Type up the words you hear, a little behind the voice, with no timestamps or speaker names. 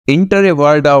Enter a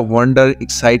world of wonder,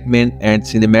 excitement, and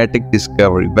cinematic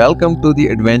discovery. Welcome to the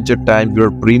Adventure Time,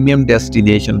 your premium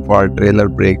destination for trailer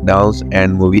breakdowns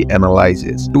and movie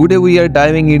analysis. Today we are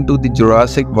diving into the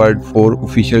Jurassic World 4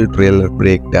 official trailer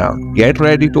breakdown. Get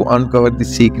ready to uncover the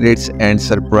secrets and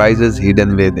surprises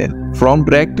hidden within. From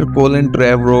director Colin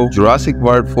Trevorrow, Jurassic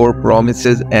World 4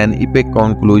 promises an epic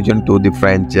conclusion to the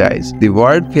franchise. The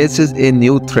world faces a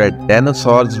new threat,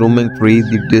 dinosaurs roaming free,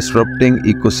 the disrupting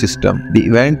ecosystem. The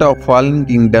event of Fallen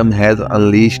Kingdom has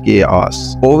unleashed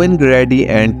chaos. Owen Grady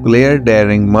and Claire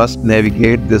Daring must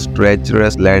navigate this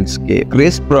treacherous landscape.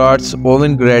 Chris Pratt's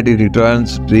Owen Grady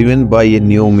returns driven by a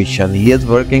new mission. He is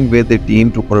working with a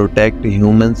team to protect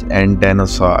humans and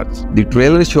dinosaurs. The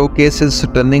trailer showcases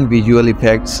stunning visual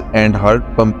effects and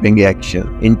heart-pumping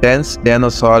action. Intense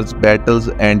dinosaurs battles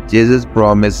and chases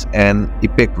promise an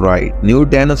epic ride. New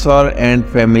dinosaur and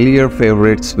familiar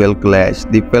favorites will clash.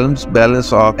 The film's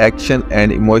balance of action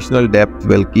and emotional depth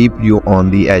will keep you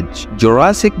on the edge.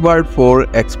 Jurassic World 4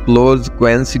 explores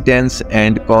coincidence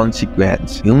and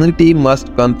consequence. Humanity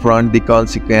must confront the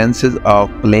consequences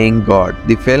of playing God.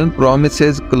 The film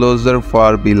promises closure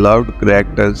for beloved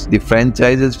characters. The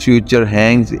franchise's future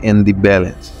hangs in the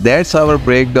balance. That's our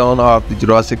breakdown of the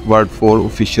Jurassic World 4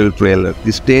 official trailer.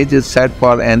 The stage is set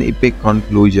for an epic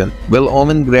conclusion. Will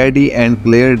Owen Grady and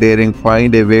Claire Daring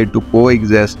find a way to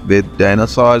coexist with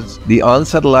dinosaurs? The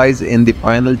answer lies in the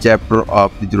final chapter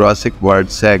of the Jurassic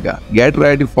World saga. Get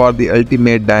ready for the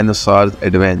ultimate dinosaurs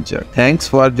adventure. Thanks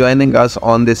for joining us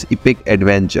on this epic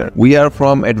adventure. We are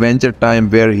from Adventure Time,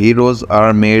 where heroes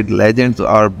are made, legends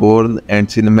are born, and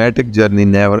cinematic journey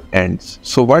never ends.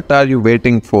 So what are you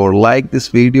waiting for? Like this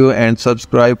video and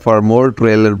subscribe for more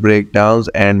trailer breakdowns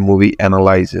and movie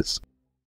analysis.